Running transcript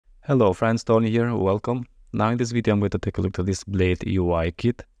Hello friends, Tony here, welcome. Now in this video I'm going to take a look at this Blade UI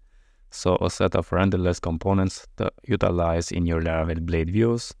kit. So a set of renderless components to utilize in your Laravel Blade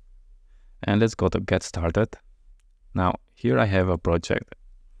views. And let's go to get started. Now here I have a project.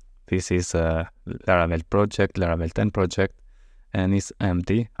 This is a Laravel project, Laravel 10 project, and it's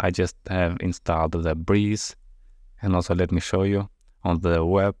empty. I just have installed the Breeze. And also let me show you on the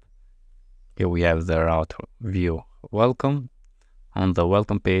web. Here we have the route view welcome. On the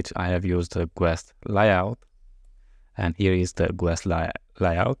welcome page, I have used the Guest layout, and here is the Guest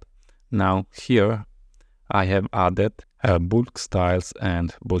layout. Now here, I have added bulk styles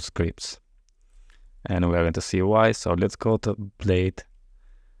and bulk scripts, and we're going to see why. So let's go to Blade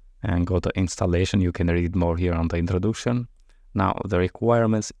and go to installation. You can read more here on the introduction. Now the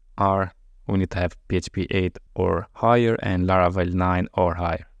requirements are we need to have PHP 8 or higher and Laravel 9 or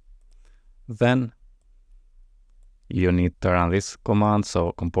higher. Then you need to run this command,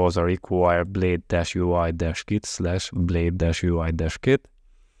 so composer require blade-ui-kit / blade-ui-kit.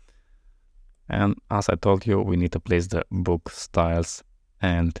 And as I told you, we need to place the book styles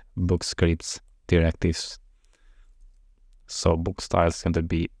and book scripts directives. So book styles is going to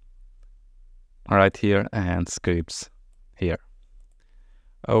be right here and scripts here.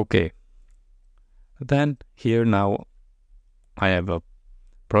 Okay. Then here now I have a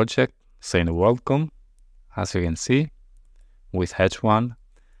project saying welcome, as you can see, with H1,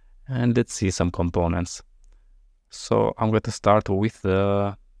 and let's see some components. So I'm going to start with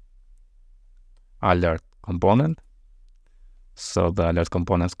the alert component. So the alert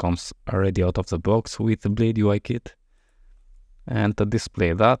component comes already out of the box with the Blade UI kit. And to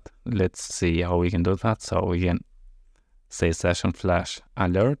display that, let's see how we can do that. So we can say session flash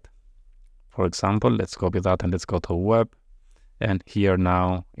alert. For example, let's copy that and let's go to web. And here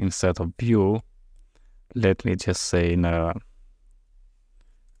now, instead of view, let me just say in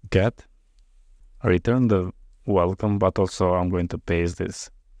get, return the welcome, but also I'm going to paste this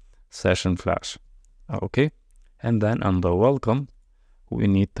session flash. Okay. And then on the welcome, we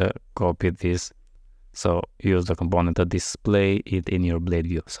need to copy this. So use the component to display it in your Blade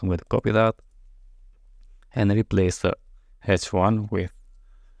view. So I'm going to copy that and replace the H1 with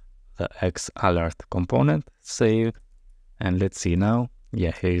the X alert component, save, and let's see now.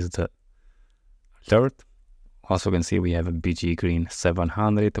 Yeah, here is the alert. Also you can see we have a BG green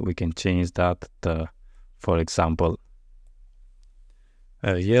 700. We can change that to, for example,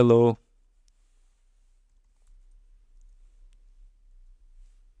 a yellow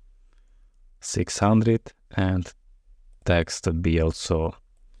 600, and text to be also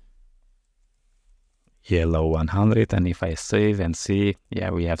yellow 100. And if I save and see,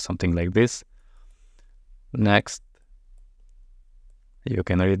 yeah, we have something like this. Next, you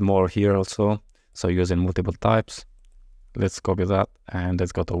can read more here also. So using multiple types, let's copy that and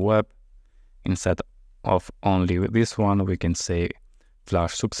let's go to web. Instead of only with this one, we can say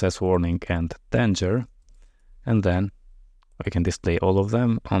flash success warning and danger, and then we can display all of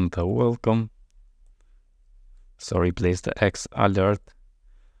them on the welcome. So replace the X alert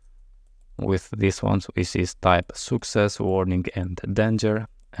with this one, which is type success warning and danger,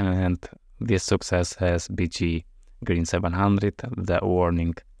 and this success has BG green 700, the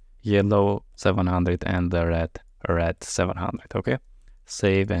warning yellow 700, and the red 700. Okay,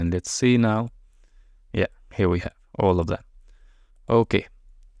 save and let's see now. Yeah, here we have all of them. Okay,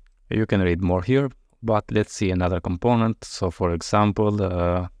 you can read more here, but let's see another component. So for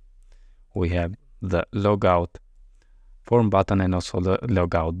example, we have the logout form button and also the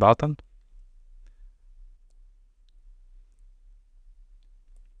logout button.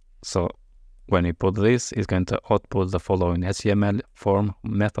 So when we put this, it's going to output the following HTML form,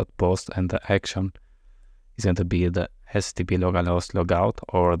 method post, and the action is going to be the HTTP localhost logout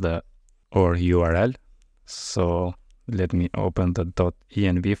or URL. So let me open the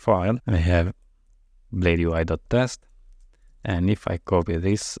 .env file. I have bladeui.test, and if I copy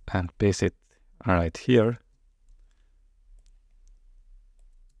this and paste it right here,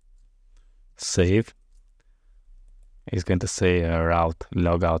 save, it's going to say route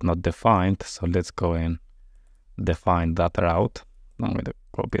logout not defined. So let's go and define that route. I'm going to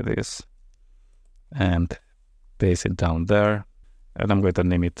copy this and paste it down there, and I'm going to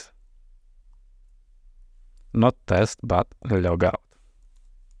name it not test but logout.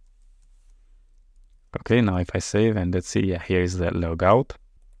 Okay, now if I save and let's see, yeah, here is the logout.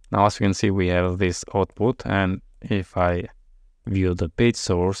 Now as you can see, we have this output, and if I view the page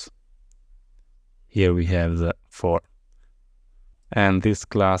source, here we have the 4. And this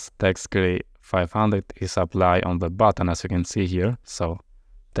class text gray 500 is applied on the button, as you can see here. So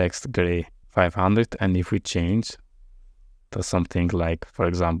text gray 500, and if we change something like, for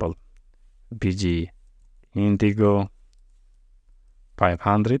example, BG Indigo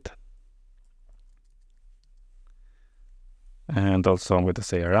 500. And also I'm going to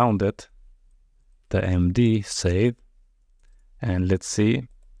say around it, the MD save. And let's see.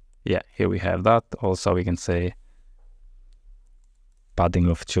 Yeah, here we have that. Also, we can say padding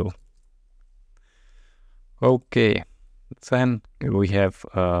of 2. Okay, then we have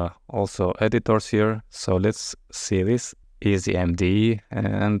also editors here. So let's see this easy MD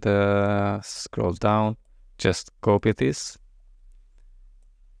and scroll down. Just copy this,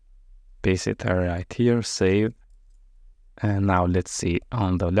 paste it right here, save. And now let's see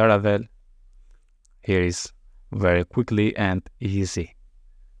on the Laravel. Here is very quickly and easy.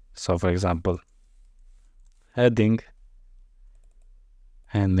 So for example, heading,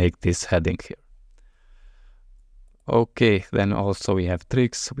 and make this heading here. Okay, then also we have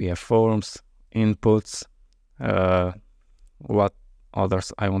tricks, we have forms, inputs. What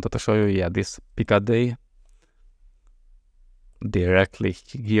others I wanted to show you? Yeah, this pick a day. Directly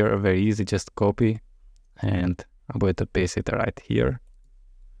here, very easy, just copy, and I'm going to paste it right here.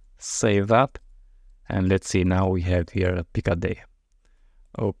 Save that, and let's see, now we have here pick a day.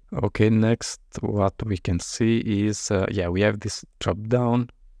 Okay, next what we can see is, yeah, we have this drop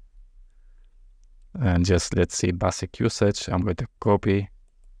down, and just let's see basic usage. I'm going to copy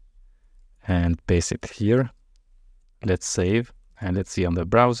and paste it here. Let's save, and let's see on the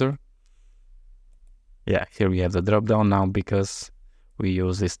browser. Yeah, here we have the drop down now because we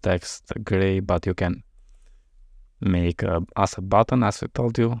use this text gray, but you can make as a button, as I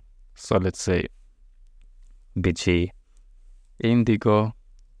told you. So let's say BG Indigo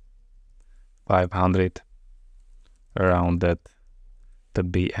 500, around that the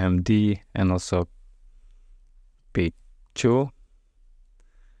BMD, and also P2.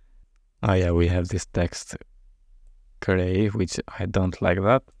 Oh yeah, we have this text gray, which I don't like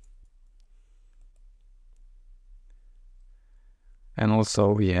that. And also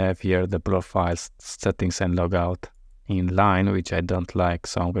we have here the profiles, settings and logout in line, which I don't like.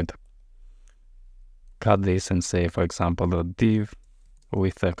 So I'm going to cut this and say, for example, the div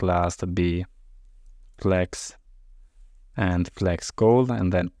with the class to be flex and flex code,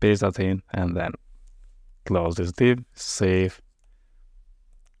 and then paste that in, and then close this div, save.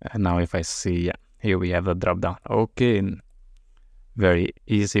 And now if I see, yeah, here we have the drop down. Okay, very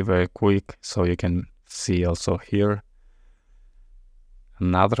easy, very quick. So you can see also here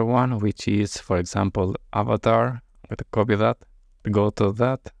another one, which is, for example, avatar. I'm going to copy that, go to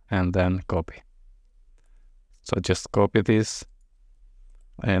that, and then copy. So just copy this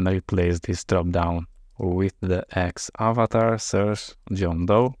and replace this drop down with the X avatar, search John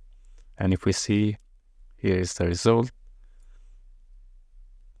Doe. And if we see, here is the result.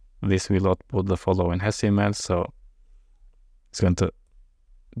 This will output the following HTML. So it's going to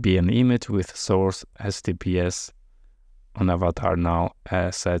be an image with source HTTPS on avatar now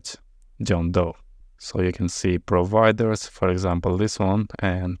as such John Doe. So you can see providers, for example, this one,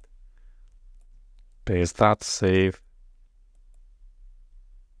 and paste that, save.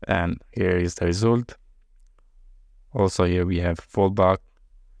 And here is the result. Also here we have fallback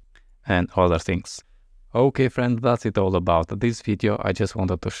and other things. Okay friends, that's it all about this video. I just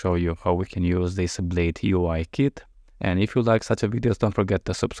wanted to show you how we can use this Blade UI kit. And if you like such a videos, don't forget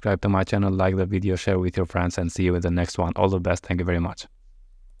to subscribe to my channel, like the video, share with your friends, and see you in the next one. All the best. Thank you very much.